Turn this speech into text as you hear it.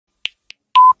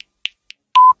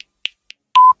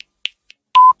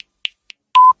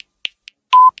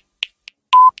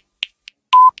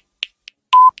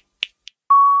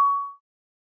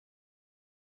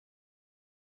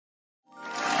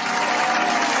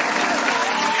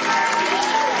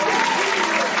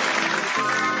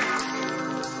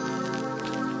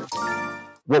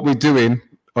what we're doing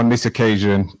on this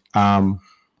occasion,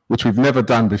 which we've never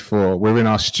done before, we're in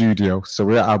our studio. So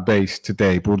we're at our base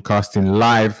today, broadcasting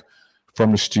live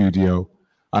from the studio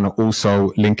and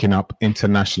also linking up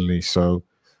internationally. So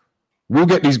we'll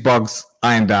get these bugs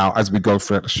ironed out as we go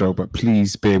throughout the show, but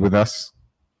please bear with us.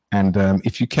 And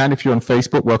if you can, if you're on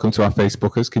Facebook, welcome to our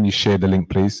Facebookers. Can you share the link,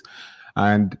 please?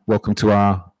 And welcome to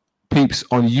our peeps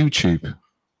on YouTube.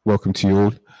 Welcome to you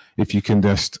all. If you can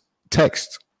just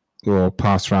text or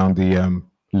pass around the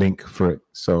link for it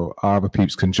so our other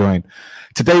peeps can join.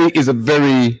 Today is a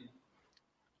very,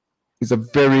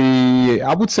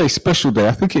 I would say, special day.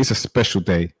 I think it's a special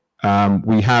day.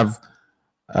 We have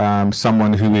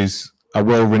someone who is a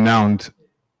well-renowned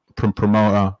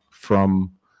promoter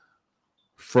from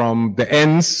the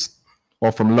ends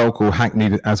or from local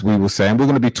Hackney, as we will say. And we're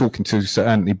going to be talking to Sir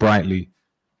Anthony Brightly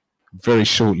very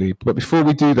shortly. But before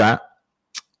we do that,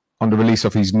 on the release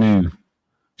of his new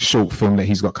short film that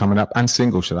he's got coming up, and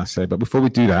single, should I say. But before we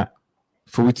do that,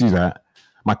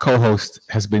 my co-host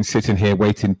has been sitting here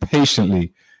waiting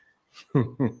patiently.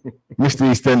 Mr.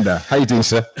 Eastender, how you doing,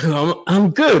 sir? I'm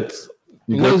good.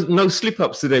 No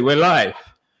slip-ups today. We're live.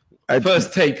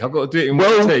 First take. I've got to do it in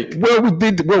one take.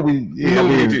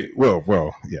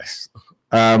 Yes.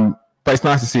 But it's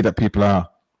nice to see that people are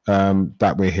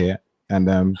that we're here,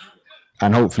 and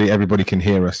hopefully everybody can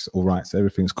hear us all right. So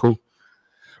everything's cool.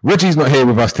 Reggie's not here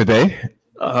with us today.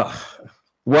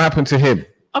 What happened to him?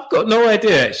 I've got no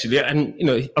idea, actually. And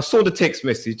I saw the text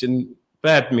message, and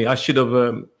bad me, I should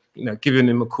have given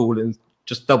him a call and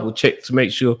just double checked to make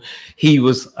sure he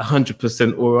was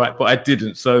 100% all right, but I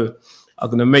didn't. So I'm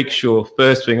going to make sure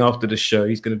first thing after the show,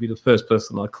 he's going to be the first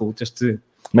person I call just to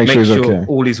make sure okay.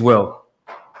 All is well.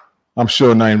 I'm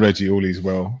sure knowing Reggie, all is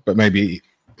well, but maybe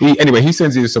he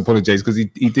sends you his apologies because he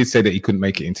did say that he couldn't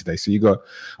make it in today. So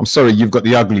I'm sorry, you've got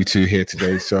the ugly two here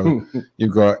today. So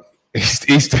you've got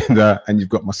Eastender and you've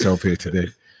got myself here today.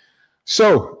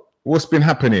 So what's been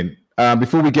happening?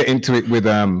 Before we get into it with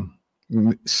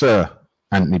Sir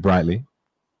Anthony Brightly.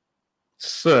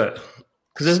 Sir,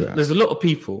 because there's a lot of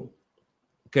people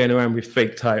going around with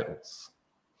fake titles.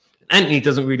 Anthony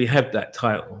doesn't really have that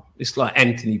title. It's like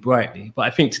Anthony Brightly. But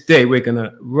I think today we're going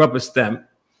to rubber stamp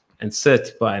and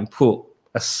certify and put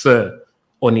a Sir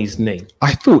on his name.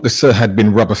 I thought the Sir had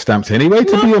been rubber stamped anyway,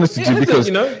 to be honest with you, because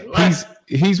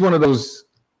he's one of those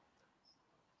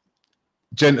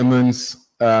gentlemen's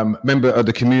member of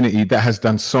the community that has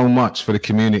done so much for the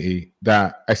community,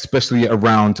 that especially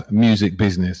around music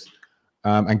business,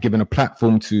 and given a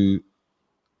platform to,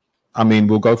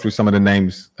 we'll go through some of the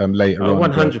names later on.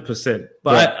 100%.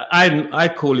 But I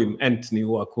call him Anthony,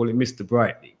 or I call him Mr.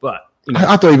 Brightly. But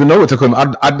I don't even know what to call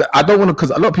him. I don't want to,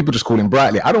 because a lot of people just call him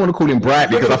Brightly. I don't want to call him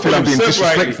Brightly because I feel I'm being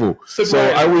disrespectful. So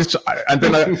I always try, and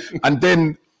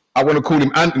then I want to call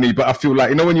him Anthony, but I feel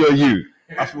like, when you're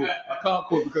I feel I can't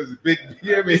call it because it's big.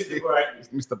 You hear me?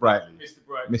 Mr. Brightly.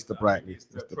 Mr. Brightly.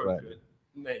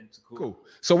 Name to call. Cool.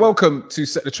 So welcome to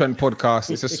Set the Trend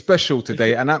podcast. It's a special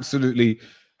today, and absolutely,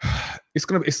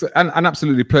 it's an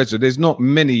absolutely pleasure. There's not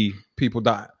many people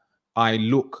that I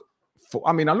look for.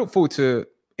 I look forward to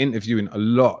interviewing a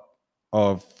lot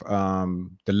of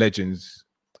the legends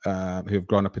who have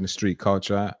grown up in the street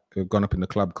culture, who have grown up in the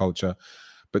club culture.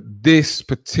 But this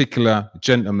particular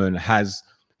gentleman has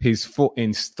his foot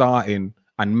in starting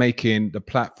and making the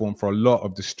platform for a lot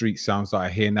of the street sounds that I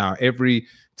hear now. Every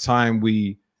time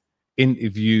we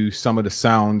interview some of the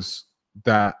sounds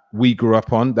that we grew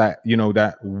up on, that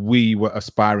that we were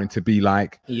aspiring to be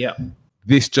like,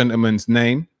 this gentleman's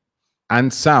name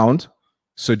and sound,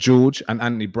 Sir George and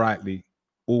Anthony Brightly,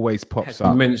 always pops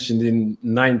up. Mentioned in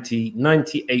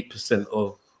 98%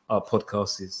 of our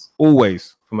podcasts.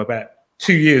 Always. From about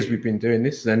 2 years we've been doing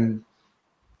this, and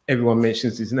everyone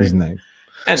mentions his name.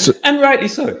 And rightly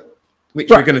so, which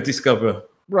we're going to discover.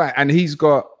 Right, and he's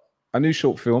got a new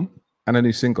short film and a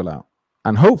new single out.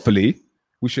 And hopefully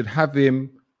we should have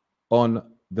him on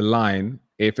the line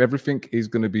if everything is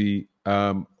going to be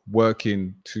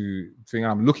working to thing.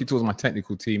 I'm looking towards my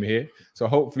technical team here. So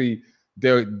hopefully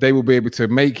they will be able to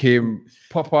make him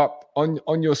pop up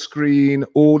on your screen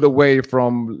all the way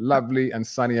from lovely and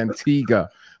sunny Antigua.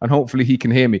 And hopefully he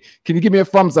can hear me. Can you give me a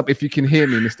thumbs up if you can hear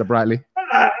me, Mr. Brightly?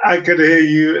 I can hear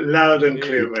you loud and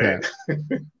clear, mate.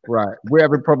 Right. We're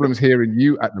having problems hearing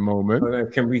you at the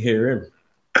moment. Can we hear him?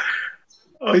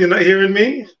 Oh, you're not hearing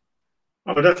me?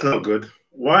 Oh, that's not good.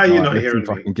 Why are you not hearing me?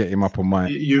 I can get him up on my...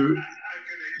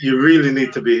 You really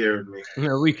need to be hearing me.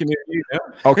 No, we can hear you now.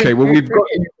 Okay, well,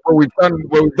 we've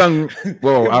done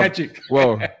magic.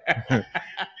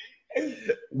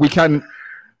 We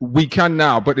can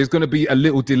now, but there's going to be a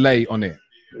little delay on it.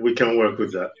 We can work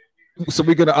with that. So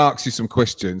we're going to ask you some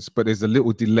questions, but there's a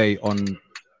little delay on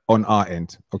our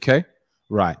end. Okay,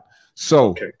 right.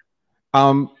 So,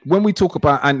 when we talk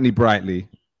about Anthony Brightly,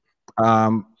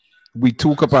 we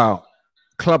talk about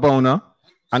club owner,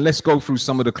 and let's go through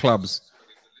some of the clubs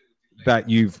that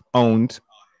you've owned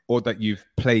or that you've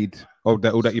played or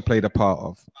that you played a part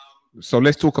of. So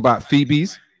let's talk about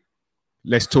Phoebe's.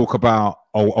 Let's talk about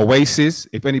Oasis.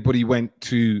 If anybody went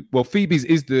to, well, Phoebe's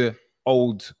is the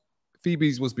old.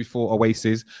 Phoebe's was before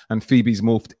Oasis, and Phoebe's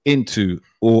morphed into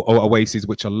Oasis,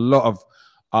 which a lot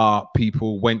of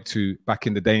people went to back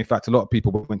in the day. In fact, a lot of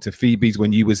people went to Phoebe's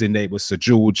when you was in there. It was Sir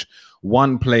George,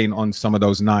 one playing on some of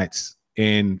those nights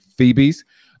in Phoebe's.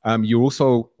 You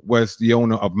also was the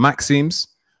owner of Maxim's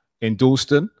in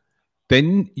Dalston.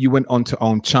 Then you went on to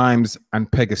own Chimes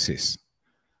and Pegasus.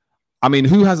 I mean,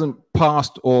 who hasn't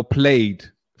passed or played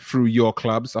through your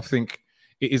clubs? I think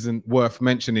it isn't worth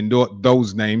mentioning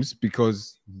those names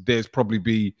because there's probably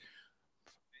be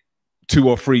 2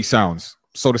 or 3 sounds.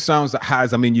 So the sounds that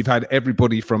has, I mean, you've had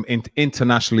everybody from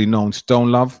internationally known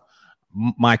Stone Love,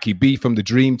 Mikey B from the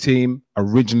Dream Team,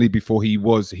 originally before he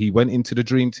went into the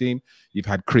Dream Team. You've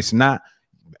had Chris Nat,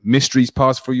 Mysteries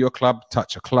passed through your club,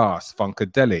 Touch of Class,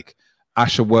 Funkadelic,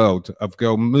 Asher World of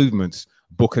Girl Movements,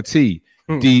 Booker T,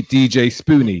 DJ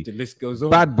Spoonie, the list goes on.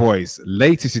 Bad Boys,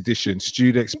 latest edition,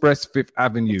 Studio Express, 5th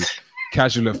Avenue,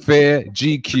 Casual Affair,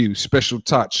 GQ, Special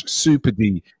Touch, Super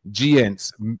D,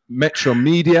 GNs, Metro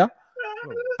Media,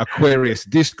 Aquarius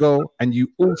Disco, and you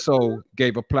also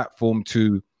gave a platform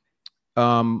to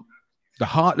the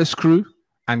Heartless Crew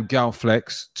and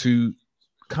Galflex to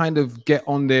kind of get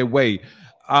on their way.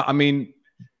 I mean,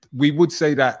 we would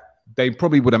say that they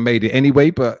probably would have made it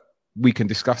anyway, but we can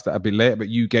discuss that a bit later. But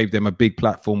you gave them a big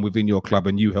platform within your club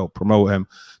and you helped promote them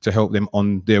to help them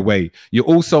on their way. You're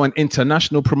also an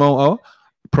international promoter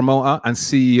and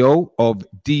CEO of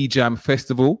D-Jam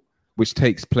Festival, which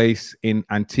takes place in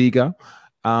Antigua.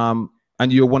 And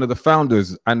you're one of the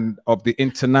founders and of the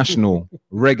international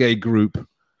reggae group,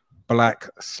 Black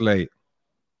Slate.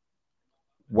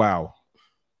 Wow.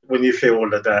 When you say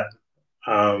all of that,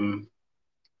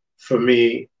 for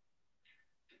me,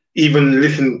 even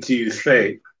listening to you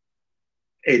say,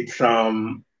 it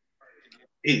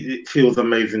feels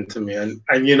amazing to me.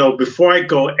 And you know, before I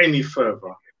go any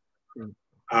further,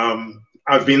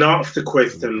 I've been asked the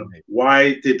question,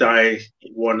 why did I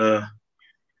want to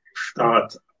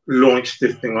launch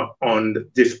this thing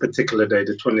on this particular day,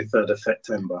 the 23rd of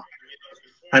September?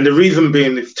 And the reason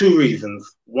being, it's 2 reasons.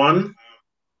 One,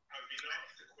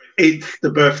 it's the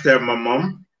birthday of my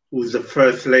mum, who's the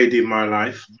first lady in my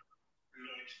life,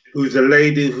 who's a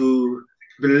lady who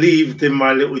believed in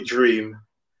my little dream.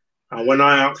 And when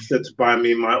I asked her to buy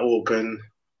me my organ,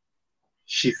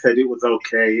 she said it was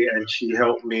okay, and she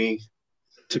helped me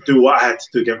to do what I had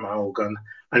to get my organ.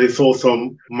 And it's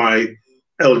also my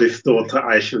eldest daughter,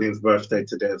 Aishaline's birthday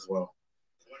today as well.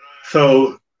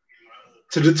 So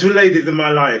to the 2 ladies in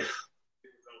my life,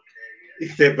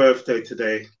 it's their birthday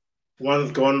today.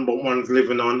 One's gone, but one's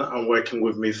living on and working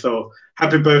with me. So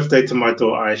happy birthday to my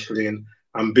daughter, Aishaline,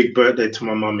 and big birthday to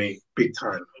my mummy, big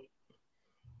time.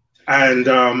 And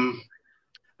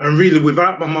really,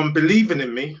 without my mum believing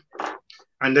in me,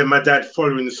 and then my dad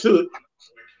following suit,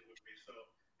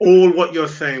 all what you're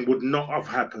saying would not have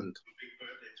happened.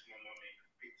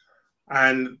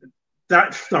 And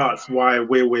that starts why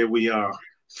we're where we are.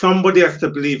 Somebody has to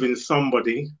believe in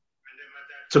somebody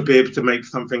to be able to make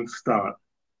something start.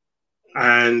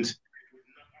 And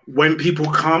when people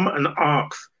come and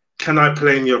ask, can I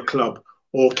play in your club?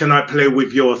 Or can I play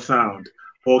with your sound?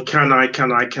 Or can I?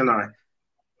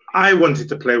 I wanted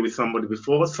to play with somebody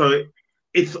before, so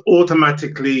it's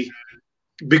automatically,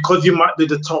 because you might be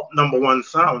the top #1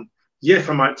 sound, yes,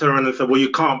 I might turn around and say, well,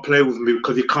 you can't play with me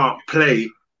because you can't play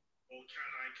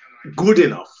good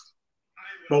enough.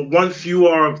 But once you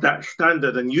are of that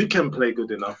standard and you can play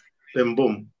good enough, then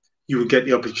boom, you will get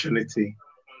the opportunity.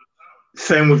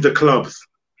 Same with the clubs.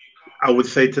 I would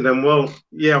say to them, well,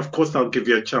 yeah, of course I'll give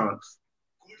you a chance.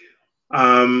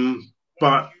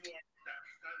 But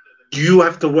you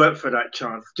have to work for that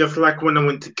chance. Just like when I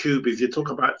went to Cuba's, you talk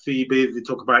about Phoebe's, you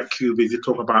talk about Cuba's, you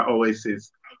talk about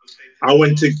Oasis. I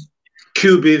went to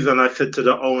Cuba's and I said to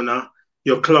the owner,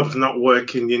 your club's not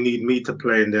working, you need me to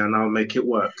play in there and I'll make it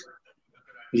work.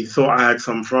 He thought I had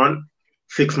some front.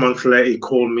 6 months later, he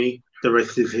called me. The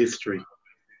rest is history.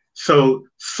 So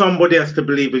somebody has to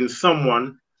believe in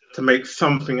someone to make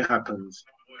something happen.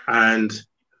 And,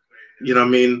 you know what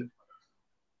I mean?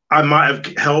 I might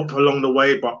have helped along the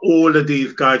way, but all of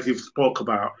these guys you've spoke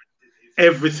about,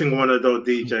 every single one of those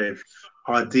DJs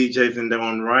are DJs in their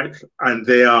own right, and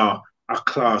they are a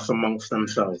class amongst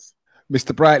themselves.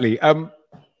 Mr. Brightly,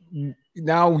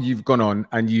 now you've gone on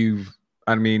and you've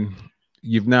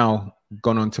now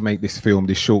gone on to make this film,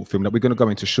 this short film that we're going to go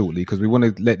into shortly, because we want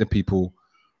to let the people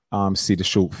see the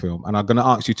short film, and I'm going to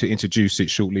ask you to introduce it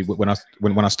shortly when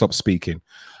I stop speaking.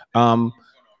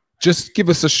 Just give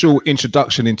us a short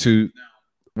introduction into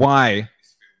why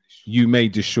you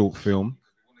made this short film,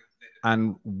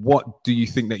 and what do you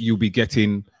think that you'll be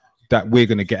getting, that we're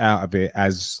going to get out of it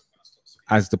as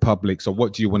the public. So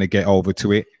what do you want to get over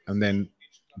to it? And then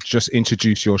just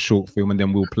introduce your short film, and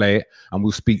then we'll play it, and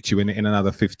we'll speak to you in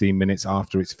another 15 minutes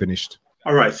after it's finished.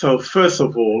 All right. So first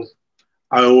of all,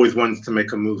 I always wanted to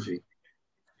make a movie.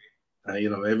 You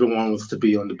know, everyone wants to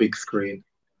be on the big screen.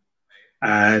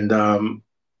 And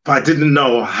but I didn't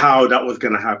know how that was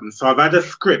going to happen. So I've had a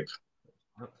script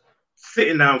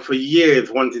sitting down for years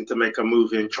wanting to make a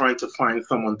movie and trying to find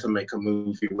someone to make a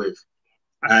movie with.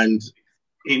 And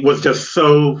it was just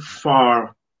so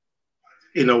far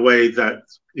in a way that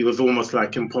it was almost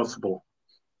like impossible.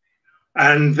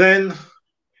 And then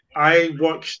I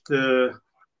watched the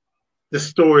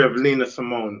story of Nina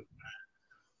Simone.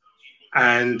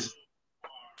 And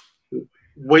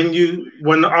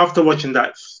after watching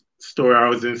that story, I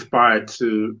was inspired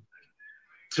to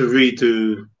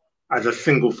redo as a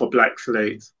single for Black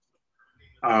Slate.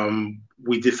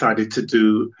 We decided to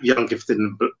do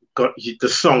the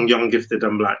song Young, Gifted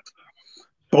and Black.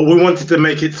 But we wanted to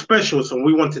make it special, so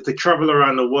we wanted to travel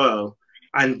around the world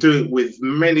and do it with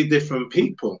many different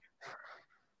people.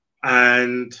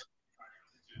 And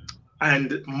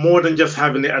more than just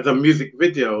having it as a music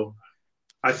video,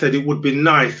 I said it would be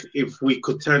nice if we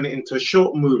could turn it into a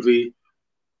short movie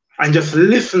and just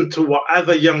listen to what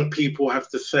other young people have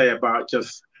to say about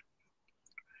just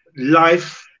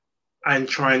life and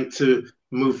trying to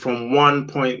move from one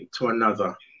point to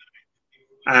another.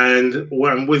 And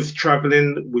when we was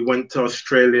traveling, we went to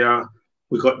Australia.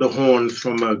 We got the horns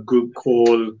from a group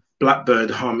called Blackbird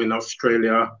Hum in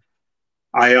Australia.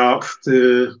 I asked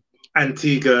the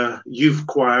Antigua Youth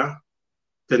Choir,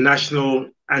 the National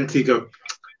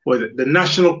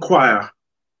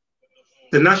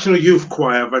Youth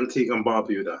Choir of Antigua and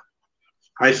Barbuda.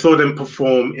 I saw them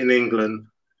perform in England,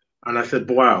 and I said,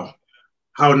 wow,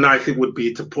 how nice it would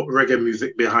be to put reggae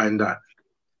music behind that.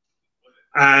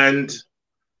 And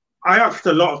I asked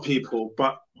a lot of people,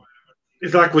 but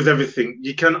it's like with everything.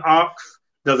 You can ask,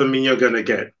 doesn't mean you're going to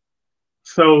get.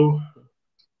 So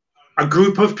a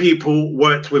group of people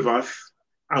worked with us,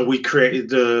 and we created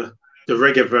the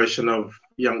reggae version of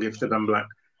Young, Gifted and Black.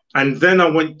 And then I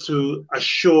went to a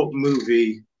short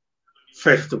movie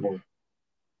festival.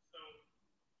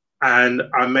 And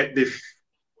I met this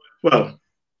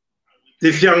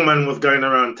young man was going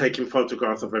around taking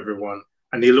photographs of everyone.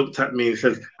 And he looked at me and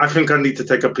says, I think I need to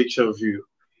take a picture of you.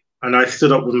 And I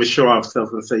stood up with my show-off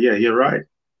self and said, yeah, you're right.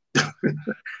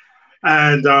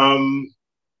 And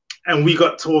we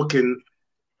got talking,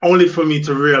 only for me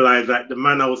to realize that the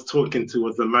man I was talking to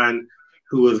was the man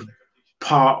who was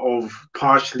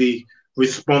partially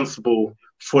responsible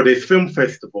for this film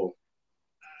festival.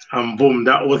 And boom,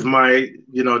 that was my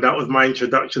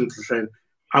introduction to saying,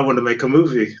 I want to make a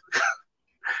movie.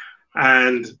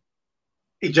 And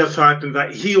it just happened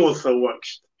that he also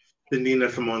watched the Nina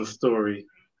Simone story,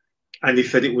 and he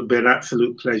said it would be an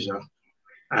absolute pleasure.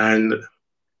 And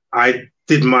I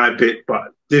did my bit,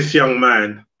 but this young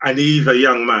man, and he's a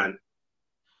young man,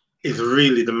 is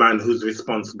really the man who's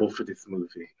responsible for this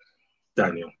movie,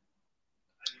 Daniel.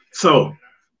 So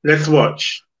let's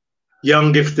watch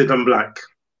Young, Gifted and Black,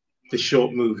 the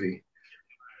short movie.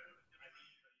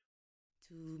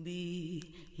 To be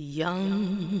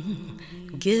young,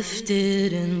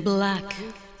 gifted and black.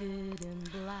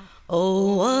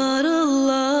 Oh, what a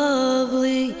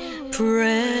lovely,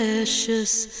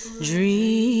 precious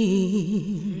dream.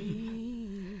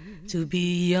 To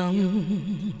be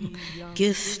young,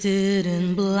 gifted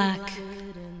and black.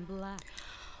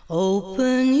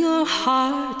 Open your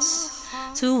hearts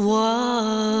to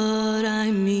what I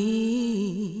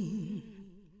mean.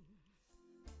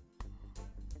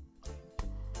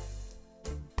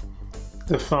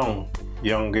 The song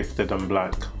Young, Gifted and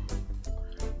Black,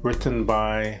 written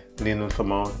by Nina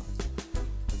Simone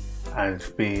and it's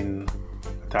been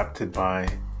adapted by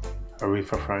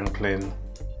Aretha Franklin,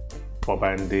 Bob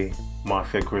Andy,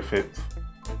 Marcia Griffiths,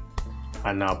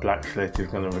 and now Black Slate is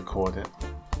going to record it.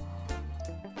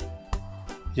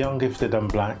 Young, Gifted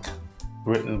and Black,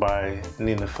 written by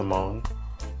Nina Simone,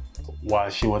 while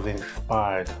she was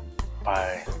inspired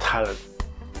by the talent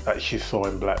that she saw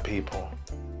in black people.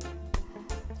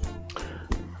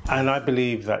 And I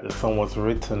believe that the song was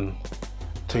written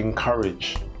to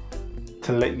encourage,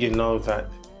 to let you know that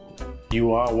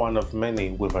You are one of many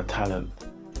with a talent.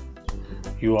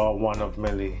 You are one of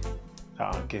many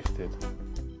that are gifted.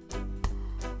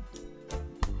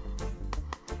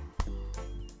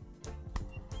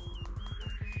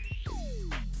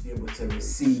 Be able to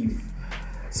receive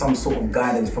some sort of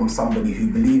guidance from somebody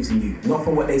who believes in you, not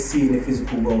from what they see in the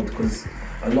physical world, because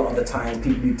a lot of the time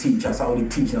people who teach us are only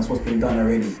teaching us what's been done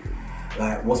already,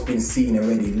 like what's been seen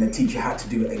already, and they teach you how to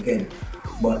do it again.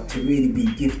 But to really be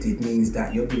gifted means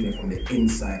that you're doing it from the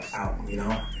inside out, you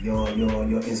know?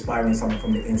 You're inspiring someone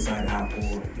from the inside out,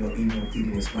 or you're even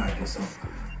feeling inspired yourself.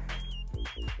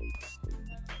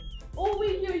 All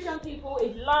we do as young people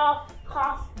is laugh,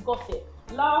 cuss, gossip.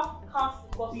 Laugh, cuss,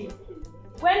 gossip.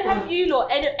 When have you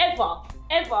lot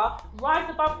ever rise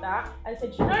above that and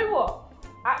said, you know what?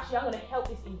 Actually, I'm going to help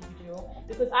this individual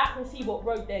because I can see what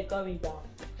road they're going down.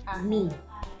 Me.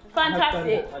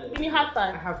 Fantastic. Give me a high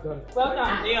five. I have done. Well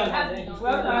done.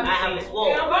 Well done. I have as well.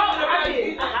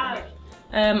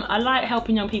 I like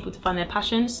helping young people to find their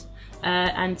passions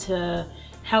and to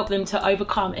help them to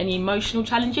overcome any emotional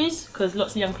challenges, because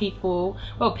lots of young people,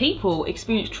 people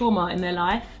experience trauma in their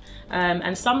life.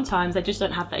 And sometimes they just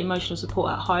don't have that emotional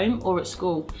support at home or at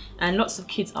school. And lots of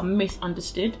kids are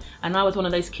misunderstood. And I was one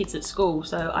of those kids at school,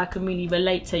 so I can really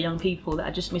relate to young people that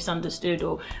are just misunderstood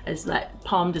or as like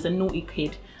palmed as a naughty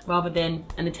kid, rather than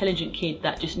an intelligent kid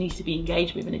that just needs to be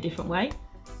engaged with in a different way.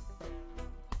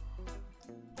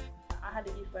 I had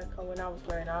a youth worker when I was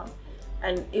growing up.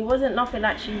 And it wasn't nothing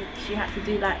like she had to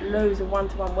do like loads of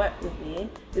one-to-one work with me.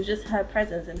 It was just her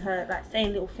presence and her like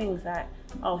saying little things like,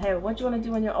 oh, Hera, what do you want to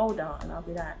do when you're older? And I'll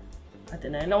be like, I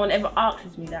don't know. No one ever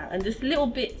asks me that. And just little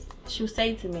bits she'll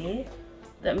say to me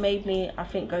that made me, I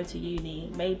think, go to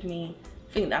uni, made me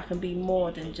think that I can be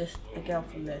more than just a girl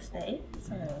from the estate.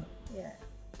 So, yeah.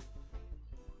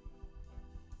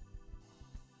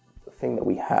 The thing that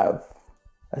we have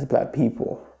as Black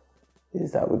people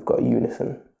is that we've got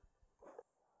unison.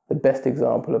 The best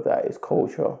example of that is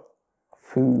culture,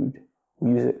 food,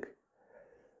 music.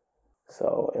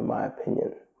 So in my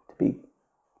opinion, to be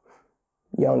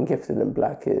young, gifted and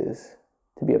Black is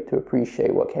to be able to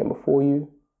appreciate what came before you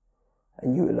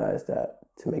and utilize that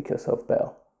to make yourself better.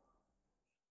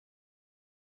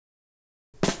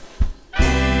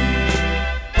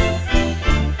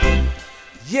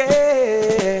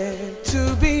 Yeah,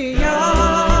 to be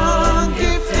young,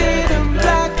 gifted and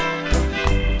Black.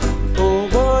 Oh,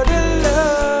 what a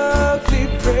lovely,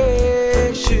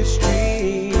 precious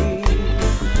dream.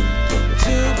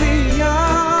 To be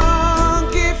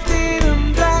young, gifted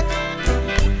and Black.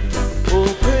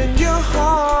 Open your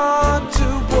heart to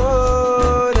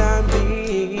what I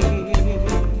mean.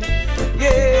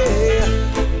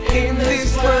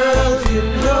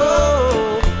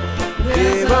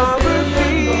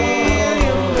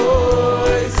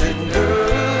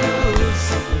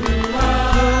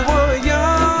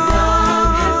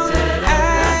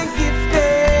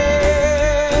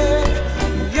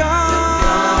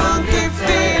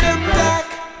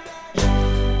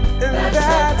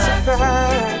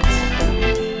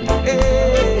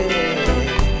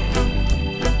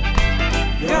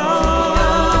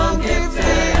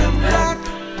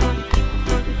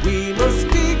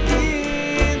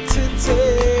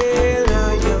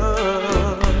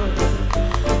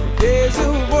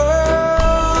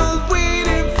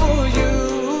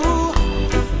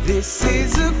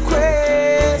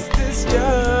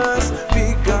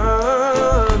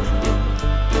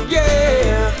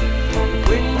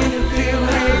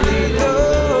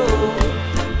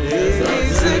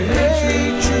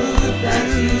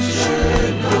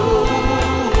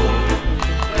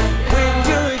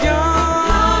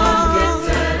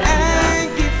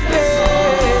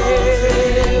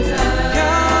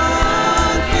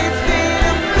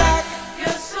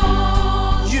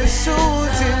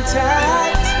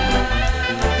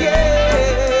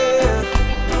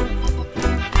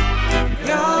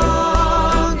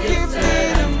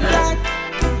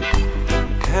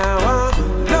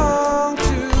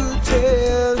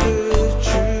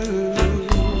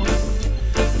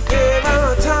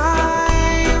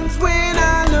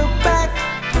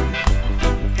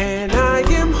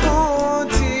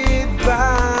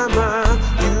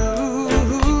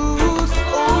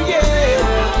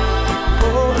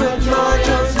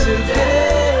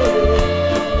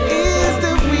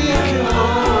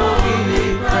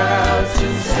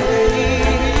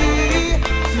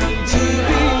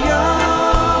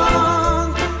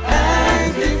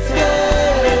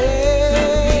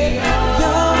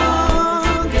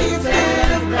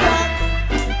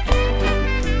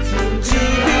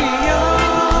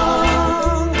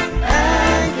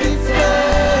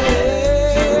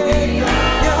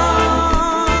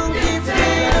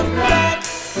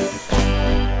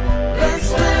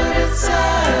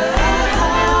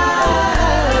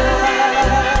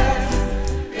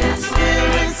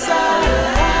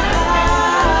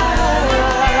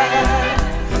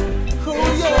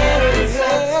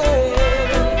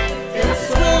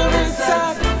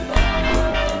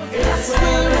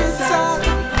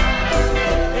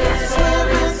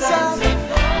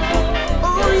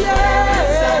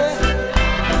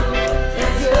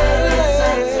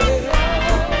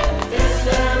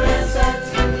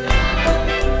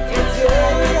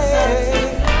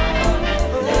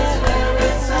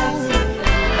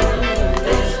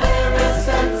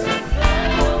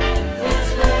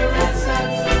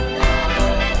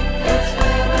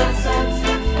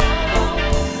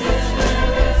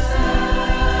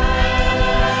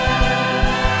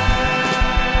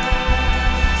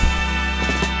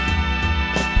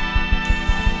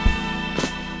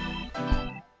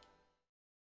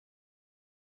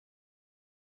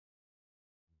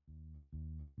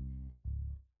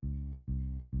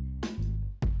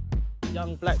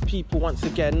 young black people, once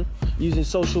again, using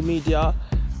social media,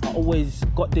 are always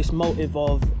got this motive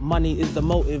of money is the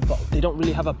motive, but they don't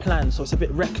really have a plan, so it's a bit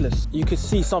reckless. You could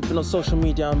see something on social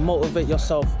media and motivate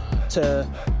yourself to,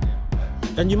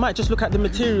 and you might just look at the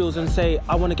materials and say,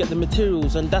 I want to get the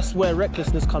materials, and that's where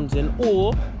recklessness comes in.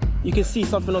 Or you can see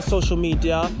something on social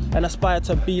media and aspire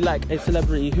to be like a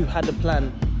celebrity who had a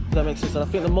plan. Does that make sense? And I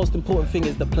think the most important thing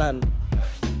is the plan.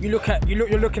 You're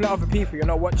looking at other people, you're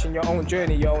not watching your own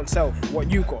journey, your own self, what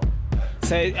you got.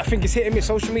 So I think it's hitting me.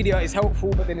 Social media is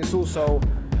helpful, but then it's also,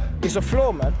 it's a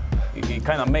flaw, man. It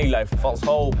kind of made like false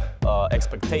hope,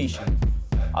 expectation,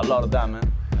 a lot of that,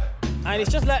 man. And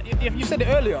it's just like, if you said it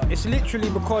earlier, it's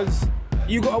literally because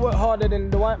you got to work harder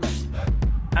than the white man.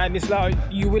 And it's like,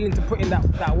 you're willing to put in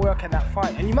that work and that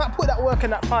fight. And you might put that work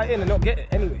and that fight in and not get it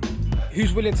anyway.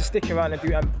 Who's willing to stick around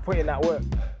and put in that work?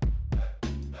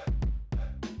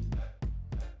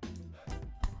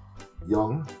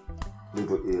 Young,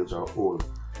 middle age or old.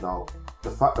 Now, the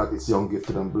fact that it's young,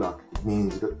 gifted and black, it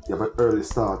means that you have an early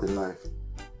start in life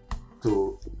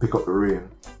to pick up the rein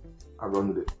and run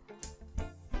with it.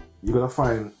 You're gonna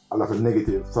find a lot of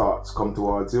negative thoughts come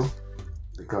towards you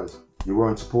because you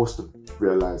weren't supposed to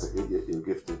realize that you're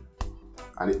gifted.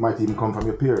 And it might even come from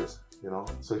your peers, you know?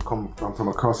 So it comes from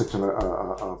a cross-section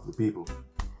of the people.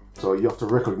 So you have to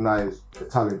recognize the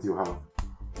talent you have,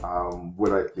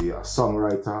 whether it be a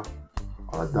songwriter,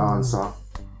 or a dancer,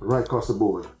 right across the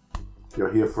board.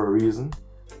 You're here for a reason,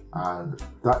 and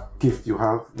that gift you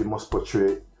have, you must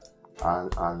portray it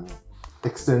and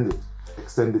extend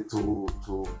it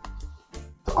to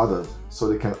others, so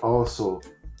they can also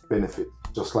benefit,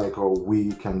 just like how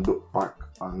we can look back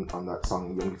on that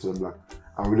song, Young Gifted and Black,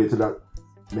 and relate to that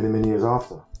many years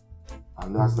after.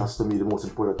 And that's to me the most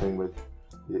important thing with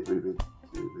the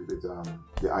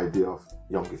idea of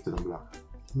Young Gifted and Black.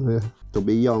 Yeah. To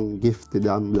be young, gifted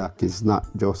and black is not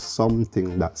just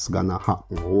something that's gonna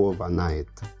happen overnight.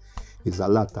 It's a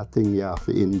lot of things you have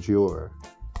to endure.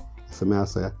 So I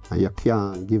say, and you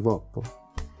can't give up.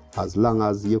 As long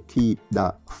as you keep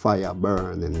that fire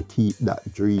burning, keep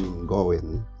that dream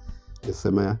going. You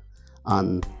see me?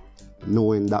 And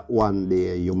knowing that one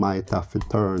day you might have to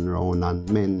turn around and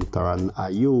mentor a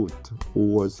youth who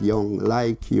was young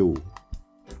like you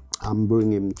and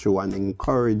bring him through and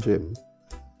encourage him.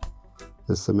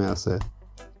 You see me, I say,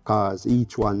 cause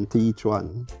each one teach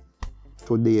one.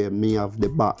 Today me have the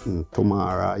button,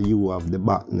 tomorrow you have the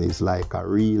button. It's like a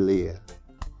relay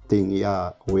thing,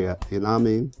 yeah, where, you know what I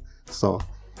mean? So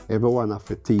everyone have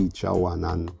to teach one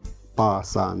and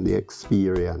pass on the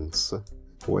experience,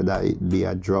 whether it be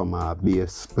a drummer,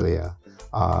 bass player,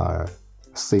 or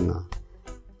singer.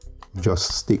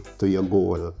 Just stick to your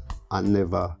goal and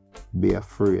never be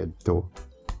afraid to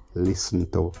listen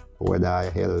to whether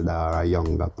a elder or a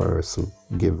younger person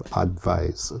give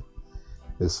advice.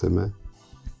 You see me?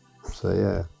 So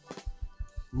yeah.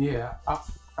 Yeah,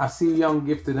 I see Young,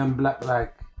 Gifted and Black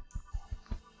like,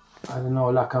 I don't know,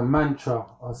 like a mantra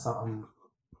or something.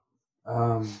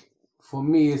 For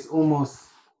me, it's almost,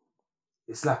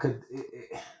 it's like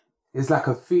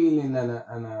a feeling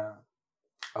and a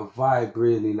vibe,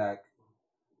 really, like,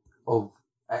 of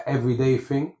an everyday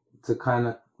thing to kind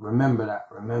of remember that.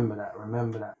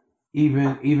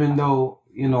 Even though,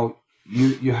 you know,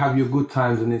 you have your good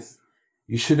times, and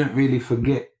you shouldn't really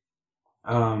forget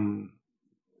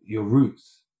your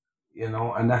roots, you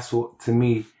know, and that's what, to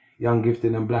me, Young,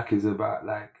 Gifted and Black is about,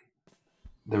 like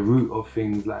the root of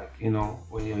things, like, you know,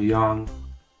 when you're young,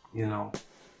 you know,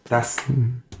 that's,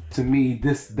 to me,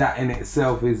 that in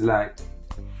itself is like,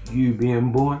 you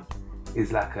being born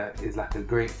is like a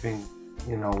great thing.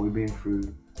 You know, we've been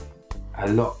through a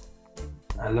lot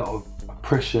of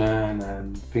oppression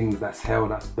and things that's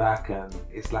held us back, and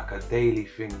it's like a daily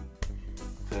thing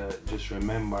to just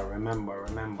remember.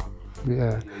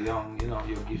 Yeah. You're young, you know,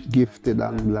 you're gifted. Gifted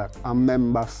and black. I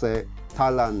remember say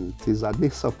talent is a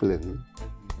discipline.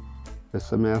 You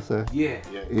see me, I say? Yeah.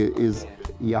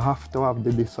 You have to have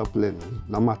the discipline.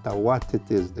 No matter what it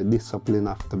is, the discipline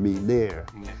have to be there.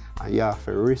 Yeah. And you have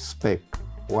to respect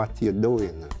what you're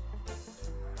doing.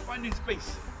 Finding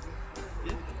space.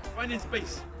 Yeah? Finding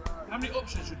space. How many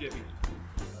options should there be?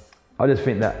 I just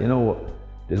think that, you know what,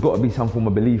 there's got to be some form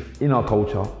of belief in our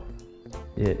culture.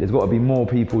 Yeah, there's got to be more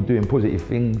people doing positive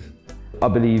things. I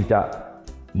believe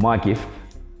that my gift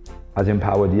has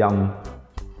empowered young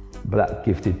black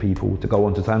gifted people to go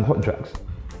on to sign contracts.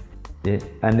 Yeah?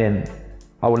 And then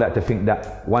I would like to think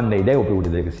that one day they will build a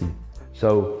legacy.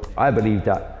 So I believe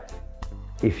that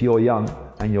if you're young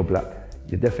and you're black,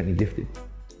 you're definitely gifted.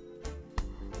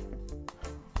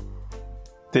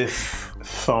 This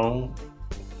song,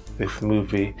 this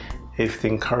movie, is to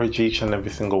encourage each and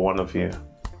every single one of you.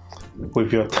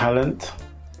 With your talent,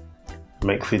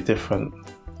 makes you different,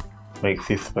 makes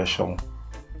you special.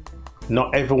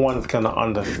 Not everyone's gonna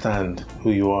understand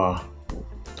who you are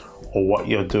or what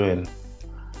you're doing.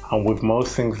 And with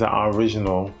most things that are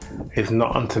original, it's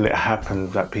not until it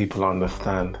happens that people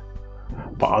understand.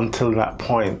 But until that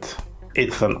point,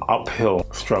 it's an uphill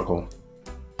struggle.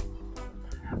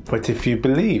 But if you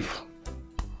believe,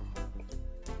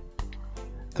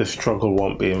 the struggle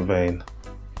won't be in vain.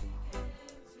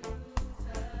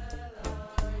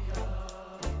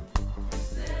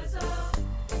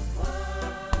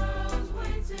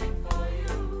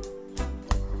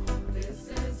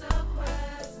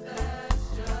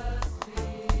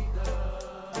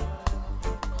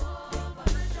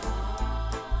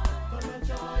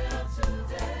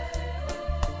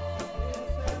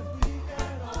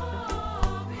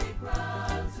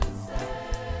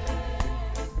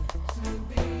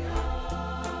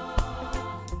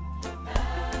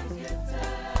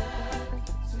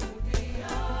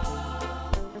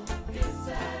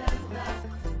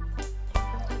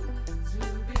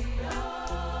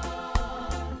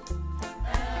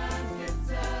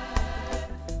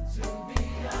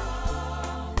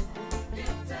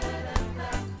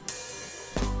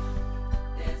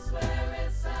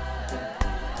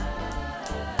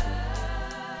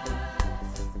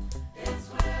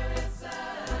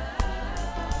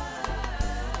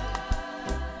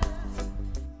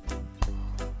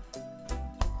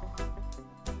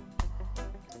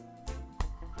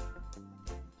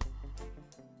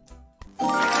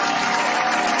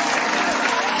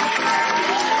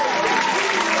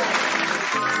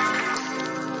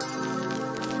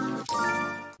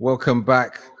 Welcome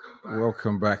back.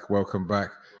 Welcome back. Welcome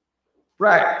back.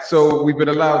 Right. So we've been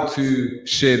allowed to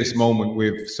share this moment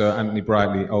with Sir Anthony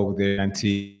Brightly over there in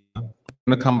Antigua. I'm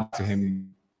going to come back to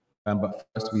him. But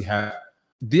first we have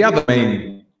the other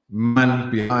main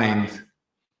man behind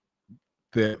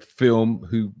the film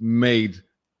who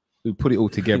put it all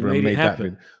together and made that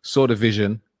happen. Saw the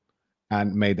vision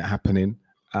and made that happening.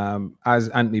 As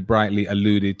Anthony Brightly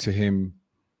alluded to him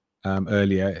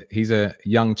earlier, he's a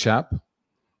young chap.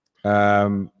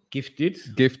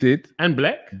 Gifted and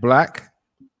black,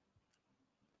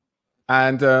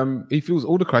 and he fills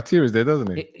all the criteria there,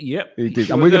 doesn't he? Yep, he did.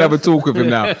 And we're gonna have a talk with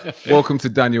him now. Welcome to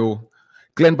Daniel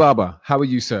Glenn Barbour. How are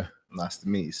you, sir? Nice to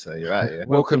meet you, sir. You're right. Yeah.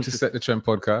 Welcome to Set the Trend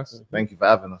podcast. Thank you for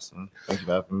having us, man. Thank you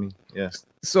for having me. Yes.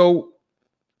 So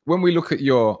when we look at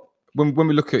your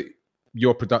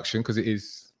production, because it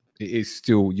is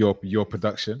still your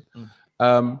production.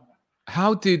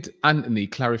 How did Anthony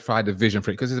clarify the vision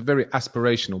for it? Because it's a very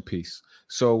aspirational piece.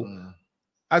 So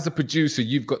as a producer,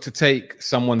 you've got to take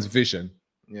someone's vision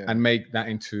and make that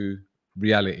into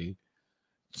reality.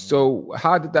 So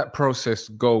how did that process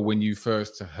go when you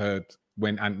first heard,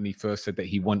 when Anthony first said that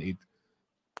he wanted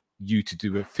you to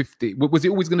do a 50? Was it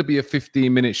always going to be a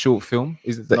 15-minute short film?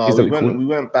 We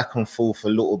went back and forth a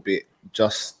little bit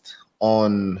just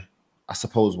on, I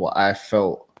suppose, what I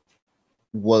felt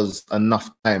was enough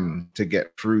time to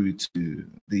get through to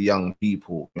the young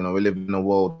people. You know, we live in a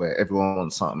world where everyone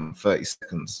wants something in 30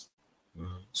 seconds.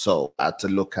 So I had to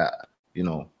look at, you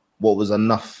know, what was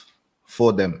enough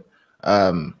for them.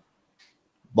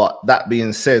 But that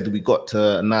being said, we got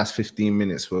to a nice 15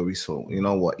 minutes where we saw, you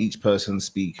know what, each person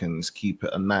speaking, keep it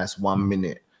a nice 1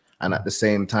 minute, and at the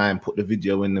same time put the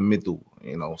video in the middle,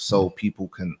 you know, so people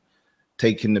can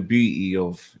take in the beauty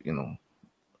of, you know,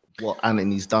 what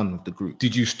Anthony's done with the group.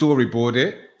 Did you storyboard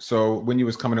it? So when you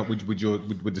was coming up with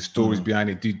the stories behind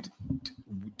it,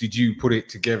 did you put it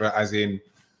together as in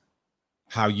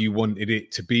how you wanted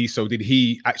it to be? So did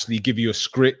he actually give you a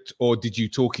script, or did you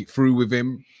talk it through with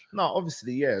him? No,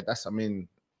 obviously, yeah. That's, I mean,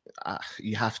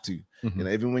 you have to. You know,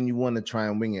 even when you want to try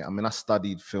and wing it. I mean, I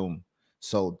studied film,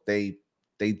 so they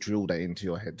drill that into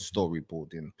your head,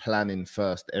 storyboarding, planning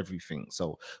first, everything.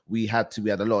 So we had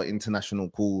a lot of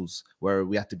international calls where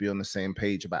we had to be on the same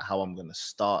page about how I'm going to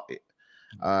start it.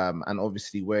 And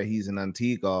obviously where he's in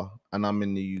Antigua and I'm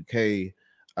in the UK,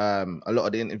 a lot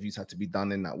of the interviews had to be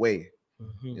done in that way,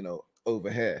 you know,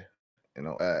 over here. You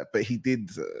know, but he did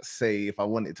say if I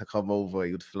wanted to come over,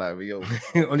 he would fly me over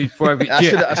on his private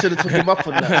jet. I should have took him up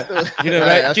on that. Do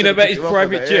you know about his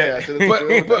private jet?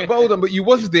 Yeah, but hold on, but you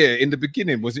was there in the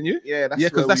beginning, wasn't you? Yeah,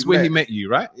 because that's where he met you,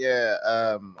 right? Yeah,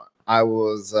 I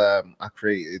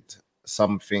created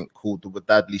something called the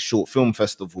Wadadley Short Film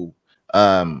Festival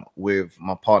with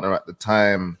my partner at the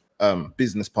time,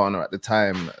 business partner at the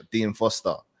time, Dean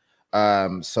Foster.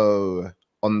 So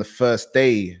on the first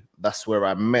day, that's where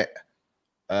I met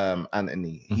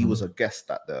Anthony. He was a guest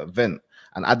at the event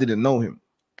and I didn't know him.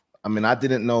 I mean, I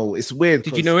didn't know. It's weird.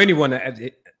 Did you know anyone at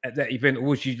that event, or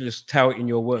was you just touting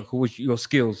your work, or was your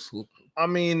skills? I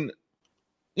mean,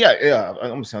 yeah.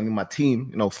 I'm saying my team,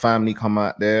 you know, family come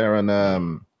out there,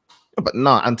 and but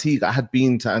no, Antigua. I had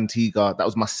been to Antigua. That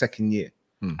was my second year.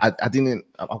 I didn't.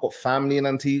 I've got family in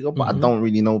Antigua, but I don't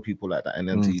really know people like that in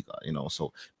Antigua. You know,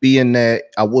 so being there,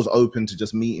 I was open to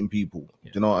just meeting people.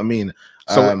 Do you know what I mean?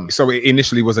 So it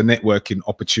initially was a networking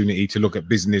opportunity to look at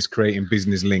business, creating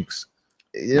business links.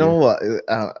 You know what?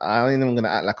 I ain't even gonna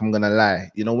act like I'm gonna lie.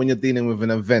 You know, when you're dealing with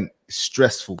an event, it's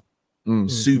stressful,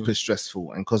 super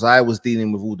stressful. And because I was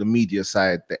dealing with all the media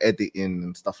side, the editing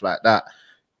and stuff like that,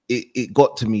 it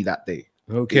got to me that day.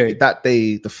 Okay, that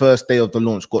day, the first day of the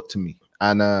launch, got to me.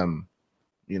 And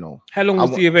you know, how long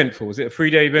was the event for? Was it a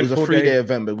 3-day event? It was a 3-day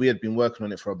event, but we had been working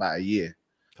on it for about a year.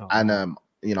 And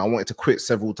you know, I wanted to quit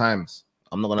several times.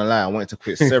 I'm not gonna lie, I wanted to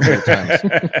quit several times.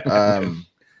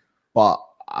 But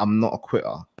I'm not a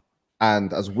quitter.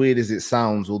 And as weird as it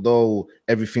sounds, although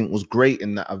everything was great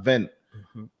in that event,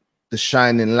 the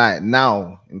shining light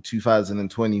now in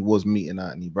 2020 was meeting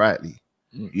Anthony Brightly.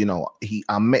 You know,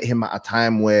 I met him at a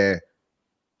time where,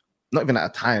 not even at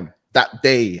a time, that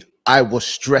day I was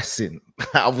stressing.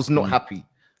 I was not happy.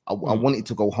 I wanted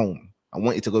to go home. I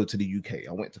wanted to go to the UK.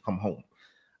 I wanted to come home.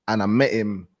 And I met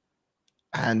him,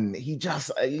 and he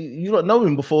just, you don't know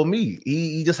him before me.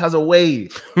 He just has a way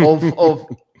of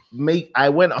I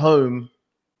went home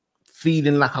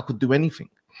feeling like I could do anything.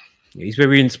 Yeah, he's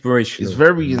very inspirational. He's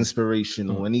very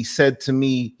inspirational. And he said to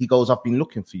me, he goes, "I've been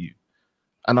looking for you."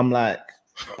 And I'm like,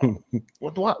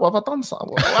 what have I done? Something?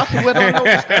 What happened? Where do I know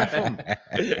what's going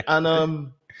from?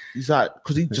 And he's like,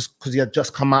 because he had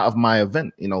just come out of my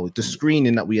event, you know, the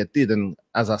screening that we had did. And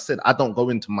as I said, I don't go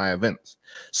into my events.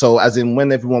 So as in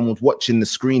when everyone was watching the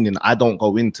screening, I don't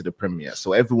go into the premiere.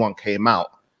 So everyone came out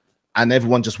and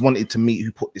everyone just wanted to meet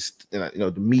who put this, you know,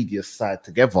 the media side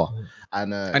together.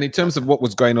 And in terms of what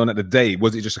was going on at the day,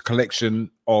 was it just a collection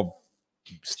of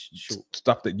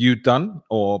stuff that you'd done,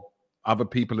 or other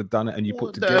people had done it and you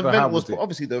put together? How was it?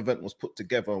 Obviously the event was put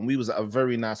together, and we was at a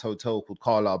very nice hotel called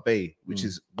Carlisle Bay, which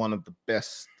is one of the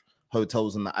best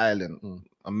hotels on the island.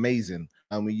 Amazing.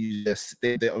 And we used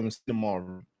their own cinema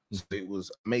room, so it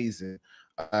was amazing.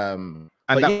 And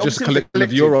that was just a collection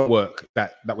of your work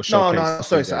that was showcased. No,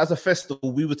 sorry. So as a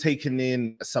festival, we were taking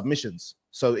in submissions.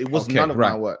 So it was none of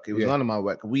my work. It was none of my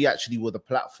work. We actually were the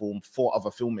platform for other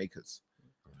filmmakers.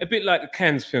 A bit like the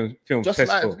Cannes Film just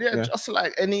Festival. Like, just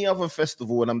like any other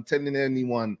festival. And I'm telling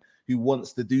anyone who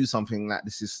wants to do something like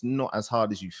this, it's not as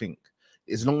hard as you think.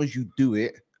 As long as you do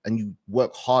it and you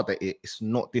work hard at it, it's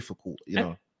not difficult, you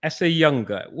know. As a young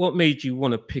guy, what made you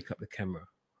want to pick up the camera?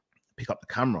 Pick up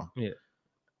the camera? Yeah.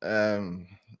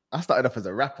 I started off as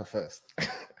a rapper first,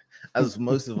 as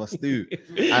most of us do.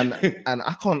 And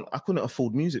I couldn't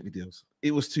afford music videos. It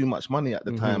was too much money at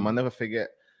the time. I never forget.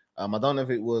 I don't know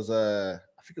if it was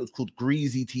I think it was called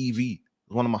Greasy TV. It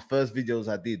was one of my first videos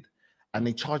I did. And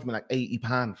they charged me like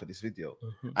 £80 for this video.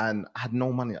 And I had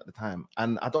no money at the time.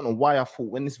 And I don't know why I thought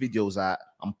when this video's out,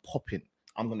 I'm popping,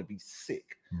 I'm going to be sick.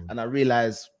 And I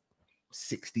realized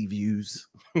 60 views.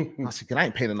 I was thinking, I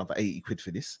ain't paying another 80 quid for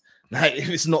this. Like, if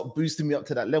it's not boosting me up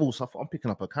to that level, so I thought, I'm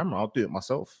picking up a camera, I'll do it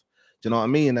myself. Do you know what I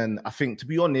mean? And I think, to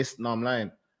be honest, no, I'm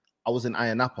lying. I was in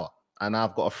Ayia Napa, and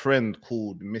I've got a friend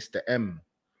called Mr. M,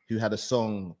 who had a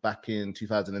song back in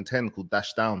 2010 called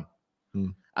Dash Down.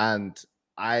 And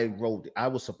I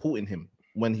was supporting him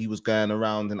when he was going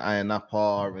around in Ayia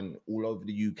Napa and all over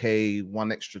the UK,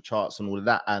 won extra charts and all of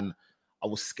that. And I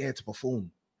was scared to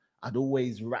perform. I'd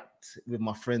always rapped with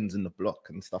my friends in the block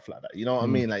and stuff like that. You know what I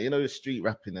mean? Like, you know, the street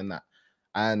rapping and that.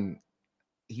 And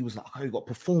he was like, "Oh, you got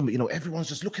to perform it. You know, everyone's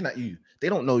just looking at you. They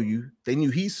don't know you. They knew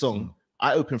his song.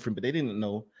 I opened for him, but they didn't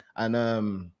know." And I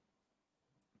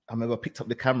remember I picked up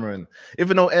the camera, and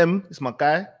even though M is my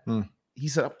guy, he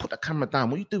said, "Put the camera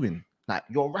down. What are you doing? Like,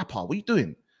 you're a rapper. What are you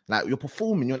doing? Like, you're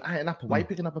performing. You're an Ayia Napa. Why are you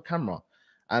picking up a camera?"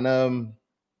 And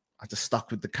I just stuck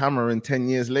with the camera, and 10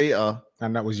 years later,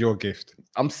 and that was your gift.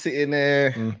 I'm sitting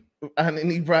there,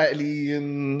 Anthony Brightly,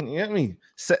 and you know what I mean,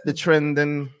 set the trend,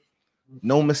 and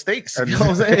no mistakes. You know what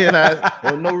I'm saying? Like,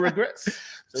 no regrets.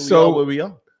 So we are where we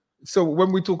are. So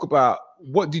when we talk about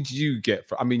what did you get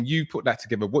from, I mean, you put that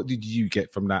together. What did you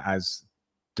get from that as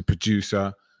the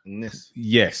producer?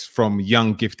 Yes, from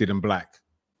Young, Gifted and Black.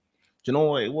 Do you know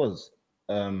what it was?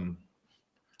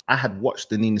 I had watched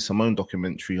the Nina Simone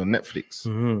documentary on Netflix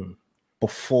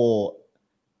before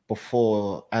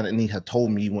Anthony had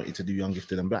told me he wanted to do Young,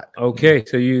 Gifted and Black. Okay,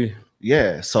 so you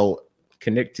so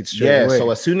connected straight away. So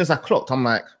as soon as I clocked, I'm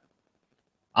like,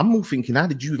 I'm all thinking, how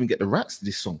did you even get the rights to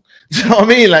this song? Do you know what I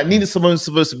mean? Like Nina Simone's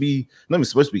supposed to be, not even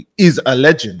supposed to be, is a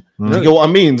legend. Do you get what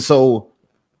I mean? So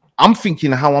I'm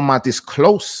thinking, how am I this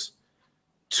close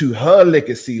to her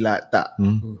legacy like that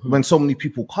when so many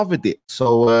people covered it?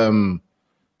 So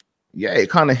yeah, it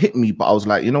kind of hit me, but I was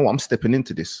like, you know what, I'm stepping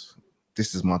into this.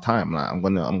 This is my time. Like I'm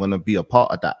gonna be a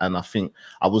part of that. And I think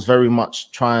I was very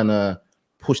much trying to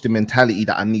push the mentality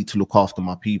that I need to look after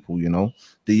my people, you know,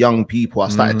 the young people. I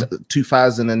started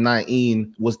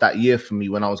 2019 was that year for me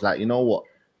when I was like, you know what,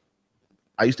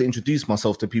 I used to introduce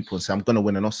myself to people and say I'm gonna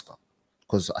win an Oscar,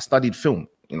 because I studied film,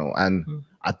 you know, and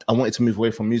I wanted to move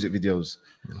away from music videos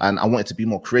and I wanted to be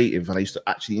more creative. And I used to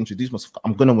actually introduce myself.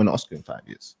 I'm gonna win an Oscar in 5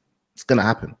 years. It's gonna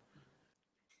happen.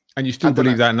 And you still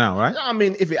believe that now, right? I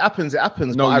mean, if it happens, it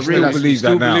happens. No, but you I still realize believe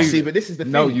that now. See, but this is the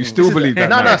thing. No, you still believe that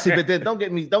now. No, see, but then don't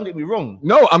get me wrong.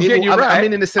 No, I'm getting you right. I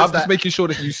mean, in the sense I'm just that making sure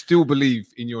that you still believe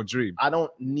in your dream. I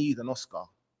don't need an Oscar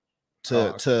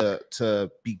to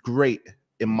be great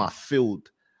in my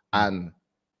field. And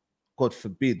God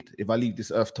forbid, if I leave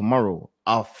this earth tomorrow,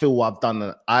 I'll feel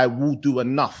I will do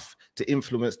enough to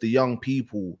influence the young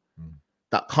people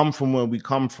that come from where we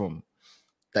come from,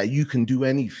 that you can do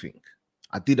anything.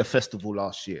 I did a festival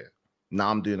last year. Now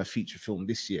I'm doing a feature film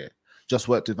this year. Just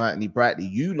worked with Anthony Brightly.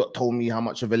 You lot told me how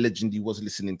much of a legend he was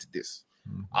listening to this.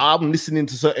 I'm listening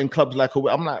to certain clubs like,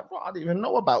 I'm like, well, I didn't even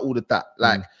know about all of that.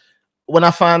 Like when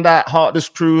I found out Heartless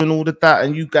Crew and all of that,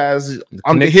 and you guys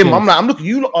under him, I'm like, I'm looking,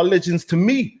 you lot are legends to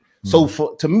me. So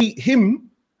to meet him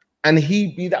and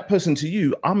he be that person to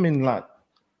you, I'm in like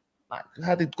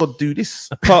how did God do this?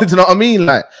 Do you know what I mean?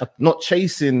 Like not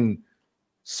chasing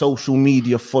social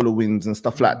media followings and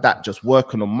stuff like that, just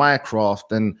working on my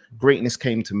craft, and greatness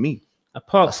came to me.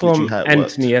 Apart from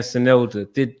Anthony as an elder,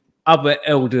 did other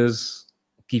elders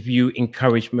give you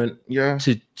encouragement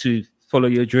to follow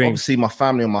your dreams? Obviously my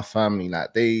family,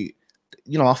 like they,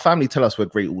 you know, our family tell us we're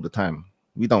great all the time.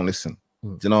 We don't listen.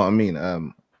 Do you know what I mean?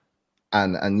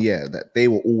 And yeah, that they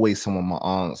were always, some of my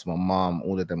aunts, my mom,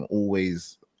 all of them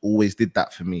always did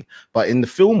that for me. But in the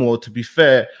film world, to be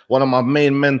fair, one of my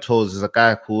main mentors is a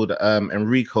guy called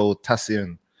Enrico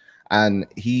Tassian, and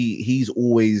he's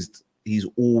always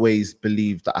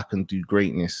believed that I can do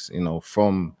greatness. You know,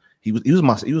 he was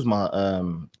my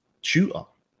tutor.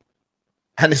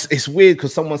 And it's weird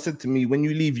because someone said to me, when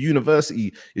you leave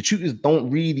university, your tutors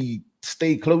don't really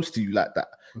stay close to you like that.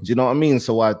 Do you know what I mean?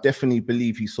 So I definitely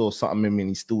believe he saw something in me, and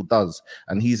he still does.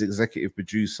 And he's executive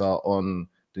producer on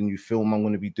the new film I'm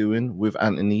going to be doing with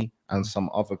Anthony and some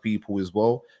other people as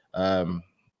well.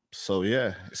 So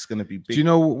yeah, it's going to be big. Do you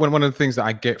know one of the things that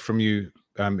I get from you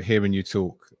hearing you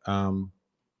talk,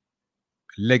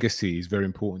 legacy is very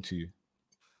important to you.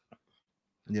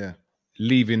 Yeah.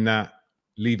 Leaving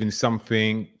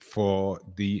something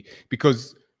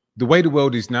because the way the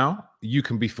world is now, you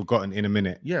can be forgotten in a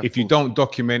minute. Yeah, if you don't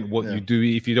document what you do,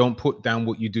 if you don't put down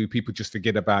what you do, people just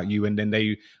forget about you, and then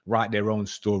they write their own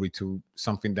story to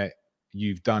something that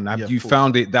you've done. Have you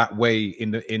found it that way in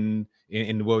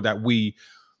the world, that we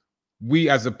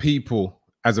as a people,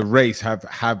 as a race, have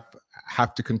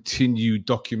to continue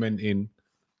documenting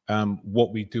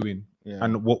what we're doing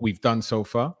and what we've done so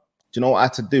far? Do you know what I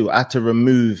had to do? I had to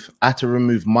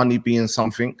remove money being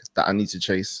something that I need to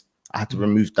chase. I had to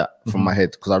remove that from my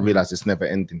head, because I realized it's never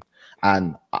ending,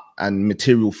 and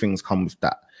material things come with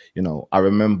that. You know, I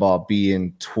remember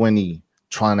being 20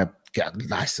 trying to get a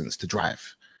license to drive.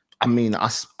 I mean,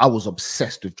 I was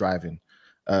obsessed with driving,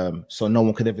 so no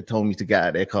one could ever tell me to get out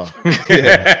of their car.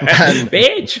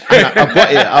 Bitch. And I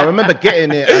got it. I remember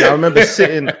getting it, and I remember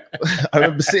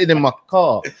sitting in my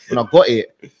car when I got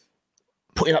it,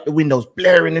 putting up the windows,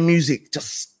 blaring the music,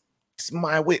 just it's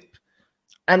my whip.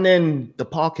 And then the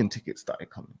parking tickets started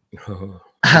coming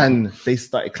and they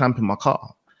started clamping my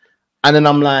car. And then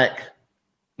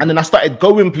I started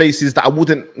going places that I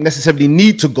wouldn't necessarily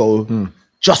need to go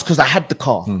just because I had the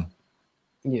car.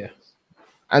 Yeah.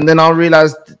 And then I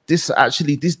realized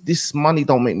this money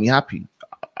don't make me happy.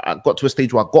 I got to a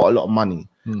stage where I got a lot of money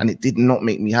and it did not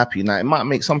make me happy. Now, it might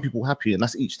make some people happy, and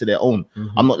that's each to their own.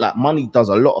 I'm not like, money does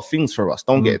a lot of things for us.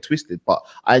 Don't get it twisted. But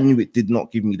I knew it did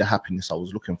not give me the happiness I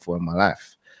was looking for in my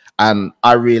life. And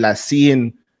I realized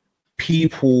seeing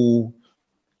people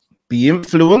be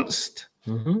influenced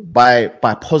by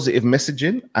positive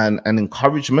messaging and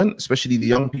encouragement, especially the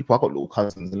young people. I got little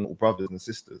cousins and little brothers and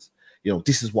sisters. You know,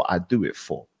 this is what I do it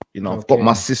for. You know, I've got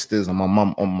my sisters and my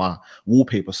mum on my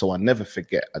wallpaper, so I never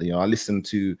forget. You know, I listen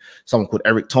to someone called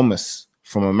Eric Thomas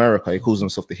from America. He calls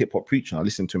himself the hip hop preacher. I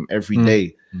listen to him every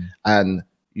day. And,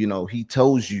 you know, he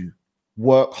tells you,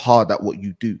 work hard at what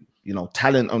you do. You know,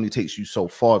 talent only takes you so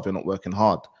far if you're not working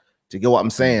hard. Do you get what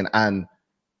I'm saying? And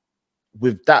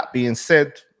with that being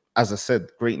said, as I said,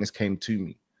 greatness came to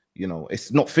me. You know,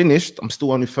 it's not finished. I'm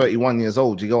still only 31 years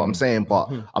old. You get what I'm saying? But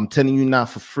I'm telling you now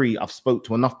for free, I've spoke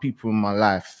to enough people in my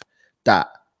life that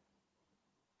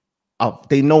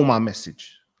they know my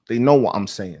message. They know what I'm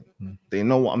saying. They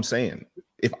know what I'm saying.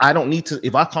 If I don't need to,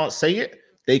 if I can't say it,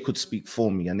 they could speak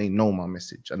for me, and they know my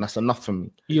message, and that's enough for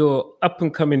me. Your up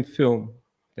and coming film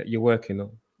that you're working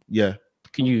on. Yeah.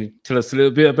 Can you tell us a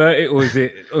little bit about it, or is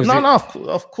it? No,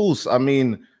 of course. I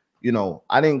mean, you know,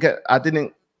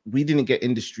 we didn't get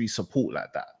industry support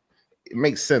like that. It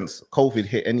makes sense. COVID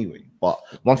hit anyway. But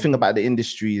one thing about the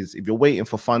industry is if you're waiting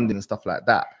for funding and stuff like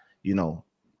that, you know,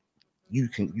 you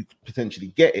could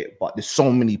potentially get it, but there's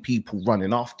so many people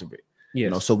running after it. Yes. You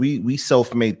know, so we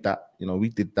self-made that. You know, we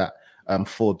did that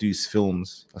for Deuce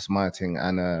Films. That's my thing.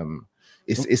 And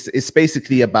it's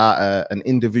basically about an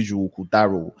individual called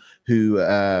Daryl who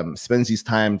spends his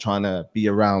time trying to be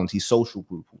around his social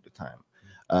group all the time.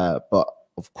 But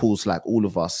of course, like all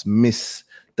of us, miss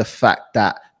the fact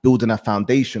that building a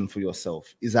foundation for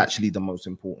yourself is actually the most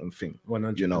important thing.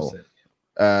 100%.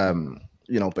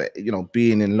 You know, but you know,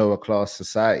 being in lower class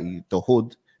society, the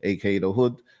hood, aka the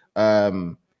hood,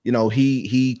 you know,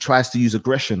 he tries to use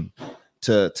aggression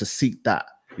to seek that,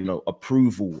 you know,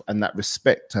 approval and that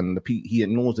respect, and he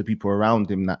ignores the people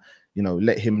around him that, you know,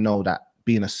 let him know that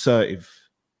being assertive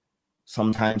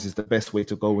sometimes is the best way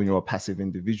to go when you're a passive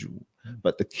individual.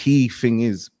 But the key thing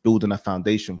is building a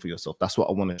foundation for yourself. That's what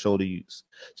I want to show the youths.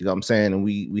 Do you know what I'm saying? And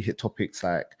we hit topics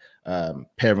like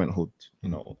parenthood, you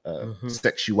know,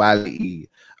 sexuality,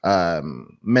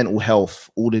 mental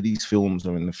health. All of these films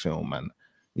are in the film. And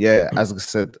yeah, as I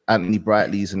said, Anthony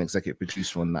Brightly is an executive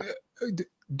producer on that.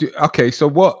 Okay, so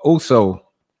what also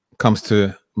comes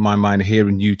to my mind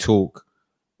hearing you talk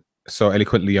so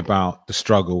eloquently about the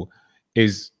struggle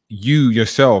is you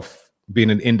yourself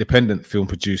being an independent film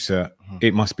producer.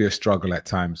 It must be a struggle at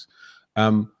times.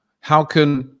 How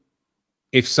can,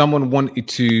 if someone wanted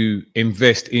to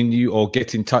invest in you or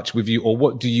get in touch with you, or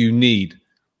what do you need?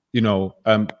 You know,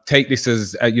 take this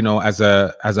as you know, as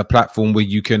a platform where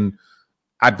you can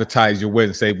advertise your work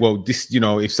and say, well, this, you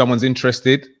know, if someone's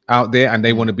interested out there and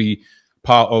they want to be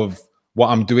part of what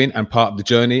I'm doing and part of the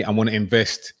journey and want to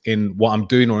invest in what I'm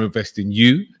doing or invest in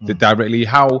you directly,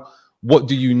 what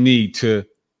do you need to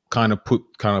kind of push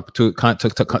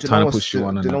you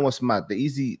on? Do you know what's mad? The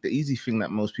easy thing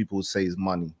that most people would say is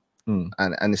money,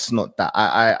 and it's not that.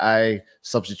 I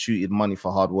substituted money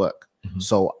for hard work.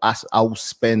 So I'll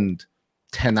spend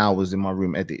 10 hours in my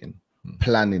room editing,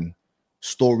 planning,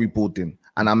 storyboarding,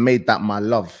 and I made that my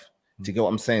love. Do you get what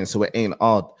I'm saying? So it ain't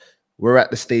hard. We're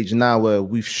at the stage now where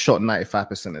we've shot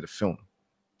 95% of the film,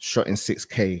 shot in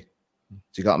 6K. Do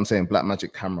you get what I'm saying? Black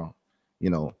Magic camera, you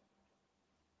know.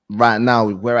 Right now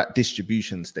we're at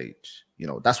distribution stage. You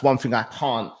know, that's one thing I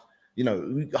can't, you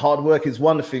know, hard work is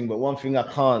one thing, but one thing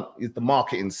I can't is the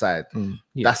marketing side.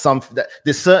 That's something that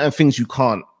there's certain things you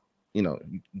can't, you know,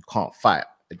 you can't fight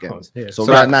against. So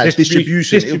right now it's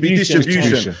distribution. It'll be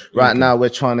distribution. Right now we're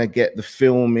trying to get the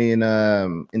film in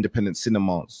independent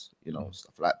cinemas, you know,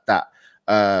 stuff like that.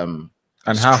 And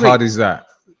how hard is that?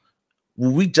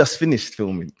 Well, we just finished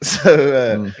filming,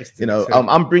 so you know,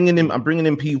 I'm bringing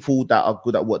in people that are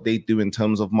good at what they do in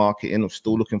terms of marketing. We're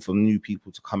still looking for new people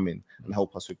to come in and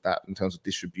help us with that in terms of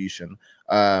distribution.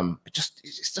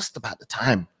 It's just about the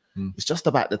time. It's just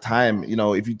about the time. You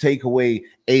know, if you take away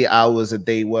 8 hours a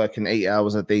day working, 8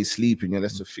 hours a day sleeping, you're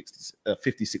less than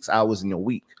 56 hours in your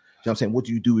week. You know what I'm saying? What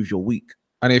do you do with your week?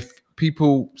 And if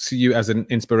people see you as an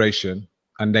inspiration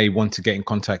and they want to get in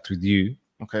contact with you,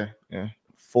 okay, yeah.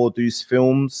 4 Deuce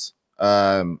Films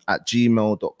at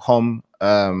gmail.com.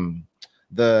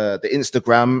 The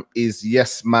Instagram is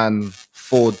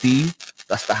yesman4d.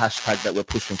 That's the hashtag that we're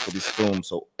pushing for this film.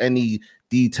 So any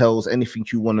details, anything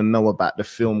you want to know about the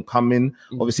film coming.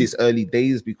 Obviously it's early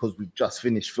days because we've just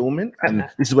finished filming and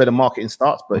this is where the marketing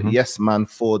starts, but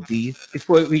yesman4d.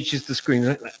 Before it reaches the screen,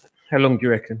 right? How long do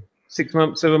you reckon? 6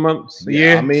 months, 7 months, a Yeah,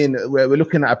 year? I mean, we're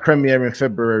looking at a premiere in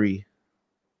February.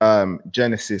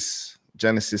 Genesis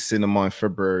Cinema in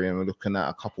February, and we're looking at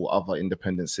a couple other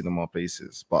independent cinema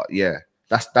places. But yeah,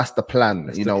 that's the plan.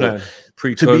 That's you the know,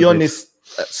 plan. To be honest,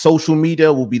 social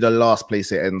media will be the last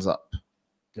place it ends up.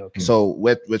 Okay. So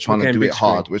we're trying to do it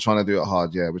hard. screen. We're trying to do it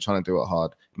hard. Yeah, we're trying to do it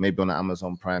hard. Maybe on an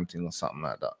Amazon Prime thing or something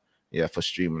like that. Yeah, for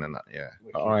streaming and that. Yeah.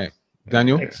 All right,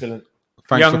 Daniel. Excellent.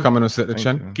 Thanks for coming on Set the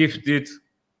Chen. Gifted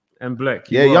and Black.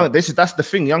 Yeah, that's the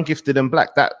thing. Young, Gifted, and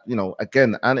Black. That, you know,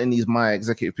 again, Anthony's my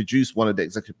executive producer, one of the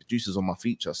executive producers on my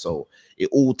feature. So it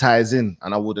all ties in,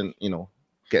 and I wouldn't, you know,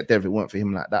 get there if it weren't for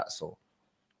him like that. So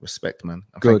respect, man.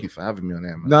 And thank you for having me on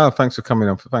there, man. No, thanks for coming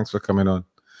on. Thanks for coming on.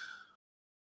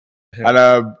 And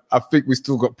I think we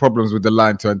still got problems with the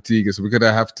line to Antigua, so we're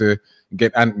gonna have to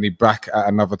get Anthony back at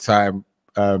another time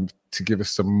to give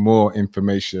us some more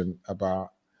information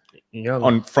about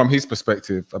from his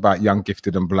perspective about Young,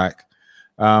 Gifted and Black.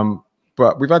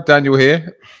 But we've had Daniel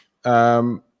here,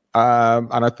 and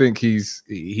I think he's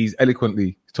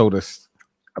eloquently told us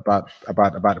about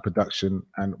the production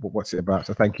and what's it about.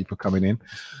 So thank you for coming in.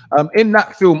 In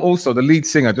that film, also the lead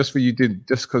singer, just you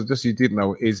didn't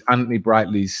know, is Anthony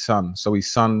Brightly's son. So his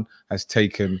son has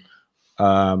taken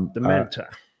the mantle.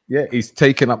 Yeah, he's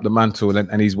taken up the mantle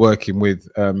and he's working with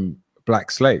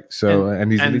Black Slate. So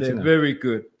and he's they're very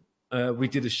good. We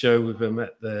did a show with them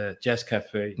at the Jazz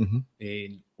Cafe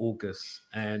in August,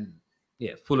 and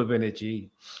yeah, full of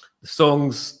energy. The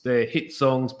songs, the hit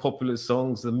songs, popular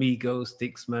songs, the Migos,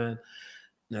 Dixman.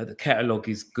 The catalog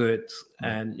is good,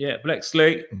 and yeah, Black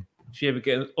Slate. If you ever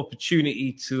get an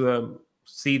opportunity to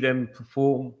see them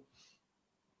perform,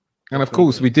 and of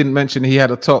course, we didn't mention he had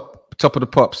a top of the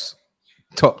pops,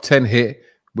 top 10 hit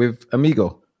with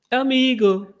Amigo.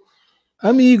 Amigo.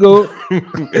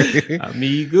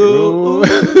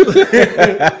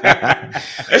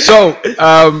 So,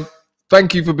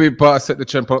 thank you for being part of Set the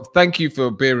Trend Pod. Thank you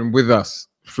for bearing with us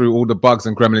through all the bugs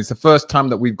and gremlins. It's the first time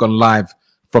that we've gone live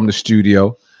from the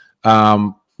studio.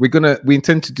 We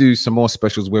intend to do some more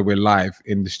specials where we're live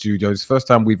in the studio. It's the first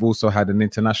time we've also had an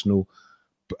international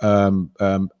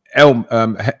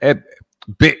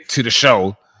bit to the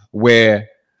show where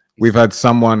we've had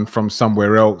someone from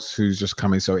somewhere else who's just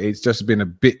coming. So it's just been a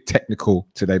bit technical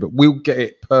today, but we'll get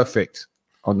it perfect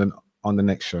on the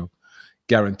next show,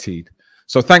 guaranteed.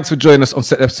 So thanks for joining us on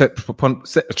Set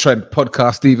the Trend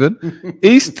podcast, Stephen.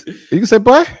 East, you can say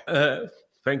bye.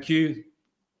 Thank you.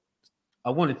 I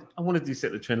want to do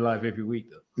Set the Trend live every week,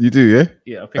 though. You do, yeah?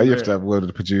 Yeah. I think you have to have a word with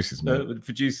the producers, man. With the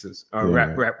producers. Yeah.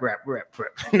 Rap. Rap.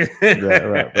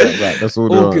 That's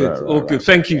all good. All good.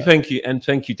 Thank you, and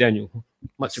thank you, Daniel.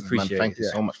 Much appreciated. Man, thank you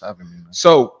so much for having me, man.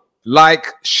 So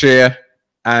like, share,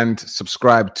 and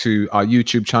subscribe to our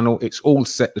YouTube channel. It's all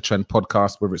Set the Trend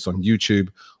podcast, whether it's on YouTube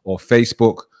or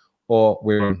Facebook, or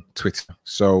we're on Twitter.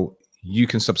 So you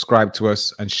can subscribe to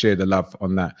us and share the love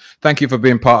on that. Thank you for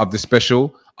being part of this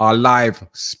special, our live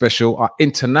special, our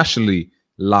internationally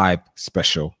live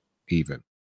special, even.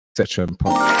 Set the Trend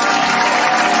podcast.